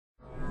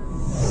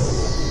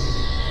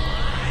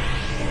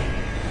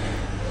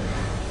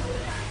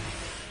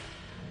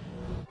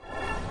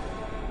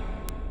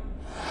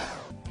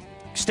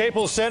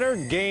Staples Center,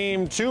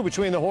 Game 2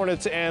 between the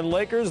Hornets and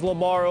Lakers.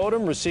 Lamar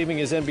Odom receiving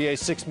his NBA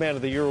Sixth Man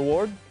of the Year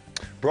award.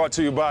 Brought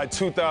to you by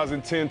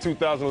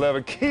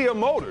 2010-2011 Kia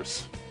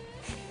Motors.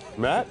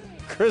 Matt?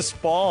 Chris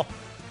Paul.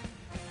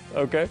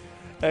 Okay.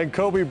 And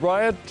Kobe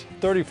Bryant,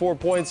 34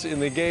 points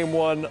in the Game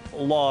 1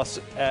 loss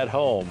at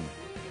home.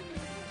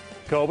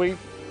 Kobe,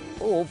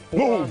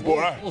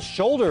 little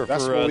shoulder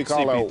That's for what we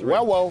call CP3.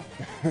 a well.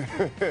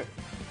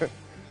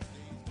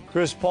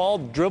 Chris Paul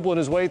dribbling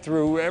his way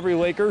through every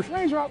Laker.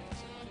 Raindrop.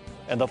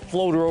 And the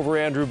floater over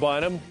Andrew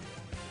Bynum.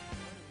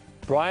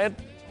 Bryant.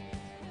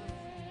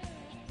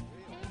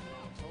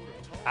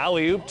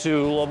 Alley-oop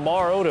to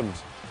Lamar Odom.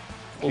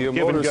 Kia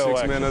Motors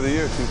Sixth Man of the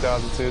Year,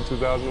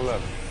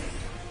 2010-2011.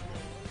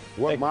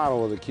 What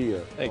model of the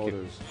Kia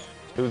Motors?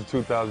 It was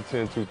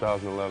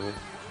 2010-2011.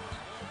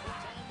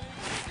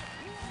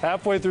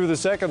 Halfway through the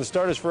second, the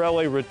starters for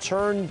LA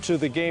return to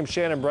the game.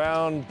 Shannon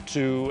Brown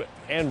to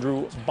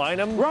Andrew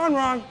Bynum.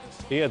 Ron.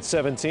 He had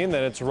 17.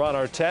 Then it's Ron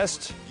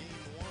Artest.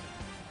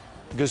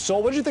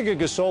 Gasol, what did you think of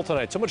Gasol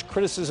tonight? So much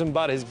criticism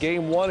about his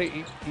Game 1.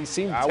 He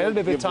seemed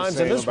tentative at times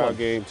in this one.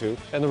 Game 2.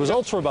 And the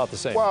results were about the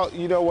same. Well,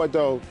 you know what,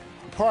 though?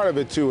 Part of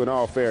it, too, in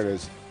all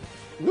fairness,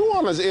 New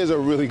Orleans is a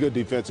really good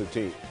defensive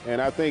team.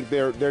 And I think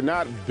they're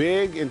not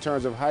big in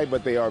terms of height,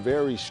 but they are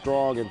very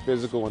strong and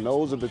physical. And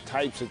those are the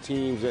types of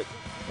teams that,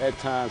 at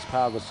times,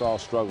 Pau Gasol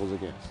struggles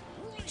against.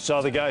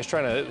 Saw the guys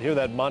trying to hear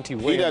that Monty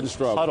Williams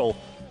huddle.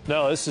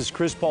 No, this is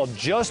Chris Paul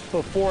just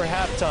before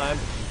halftime.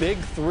 Big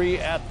three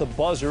at the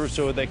buzzer,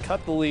 so they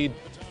cut the lead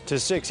to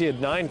 6. He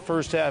had 9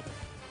 first-half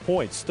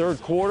points.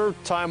 Third quarter,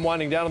 time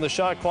winding down on the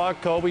shot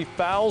clock. Kobe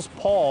fouls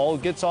Paul,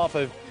 gets off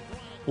a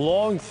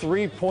long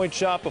three-point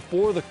shot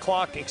before the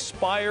clock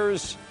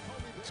expires.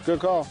 It's a good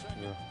call.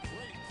 Yeah.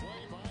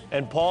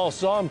 And Paul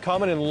saw him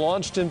coming and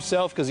launched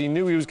himself because he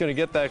knew he was going to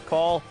get that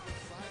call.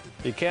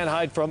 You can't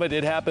hide from it.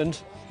 It happened.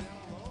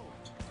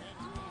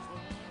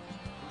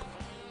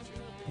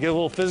 Get a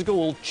little physical, a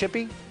little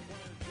chippy.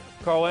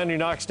 Carl Landry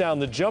knocks down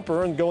the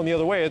jumper and going the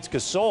other way. It's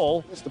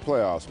Gasol. It's the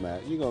playoffs,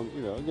 Matt.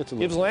 It gets a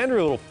Gives Landry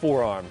a little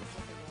forearm.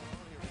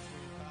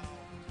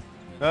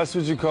 That's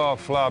what you call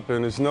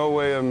flopping. There's no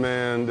way a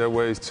man that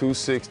weighs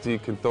 260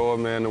 can throw a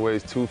man that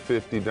weighs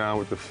 250 down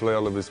with the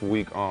flail of his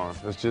weak arm.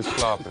 That's just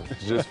flopping.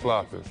 It's just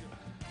flopping.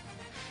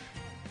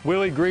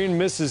 Willie Green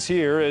misses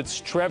here. It's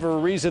Trevor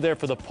Ariza there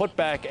for the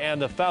putback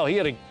and the foul. He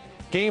had a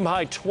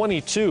game-high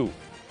 22.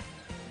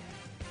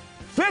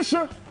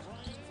 Fisher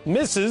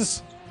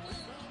misses,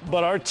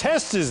 but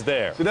Artest is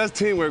there. See, that's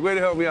teamwork. Way to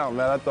help me out,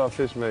 man. I thought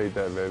Fish made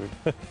that, baby.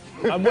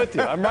 I'm with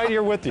you. I'm right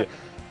here with you.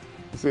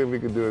 Let's see if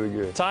we can do it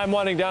again. Time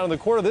winding down in the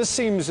quarter. This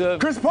seems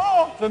Chris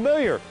Paul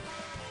familiar.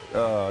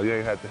 You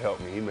ain't had to help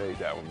me. He made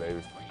that one,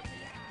 baby.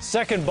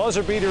 Second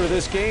buzzer beater of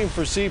this game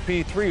for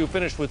CP3, who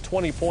finished with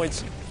 20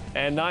 points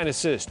and 9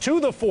 assists. To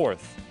the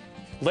fourth,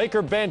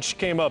 Laker bench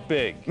came up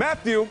big.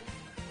 Matthew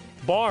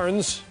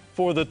Barnes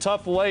for the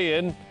tough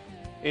lay-in.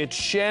 It's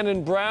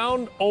Shannon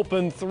Brown.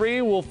 Open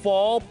three will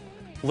fall.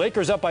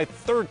 Lakers up by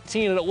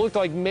 13, and it looked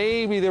like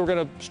maybe they were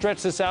going to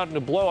stretch this out into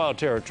blowout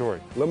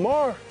territory.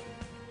 Lamar.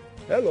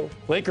 Hello.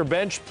 Laker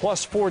bench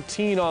plus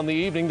 14 on the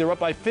evening. They're up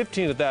by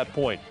 15 at that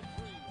point.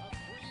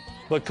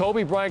 But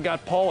Kobe Bryant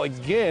got Paul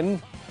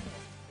again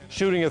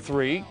shooting a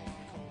three.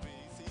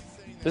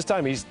 This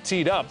time he's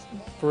teed up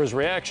for his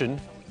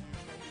reaction.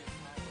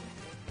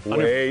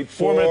 Wait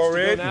for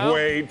it.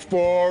 Wait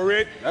for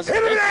it.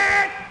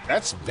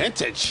 That's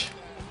vintage.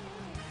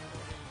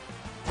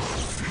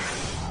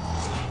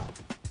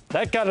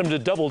 That got him to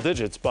double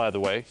digits, by the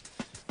way.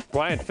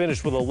 Bryant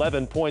finished with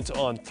 11 points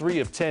on 3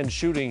 of 10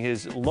 shooting,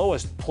 his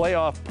lowest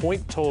playoff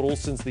point total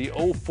since the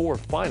 04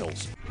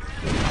 finals.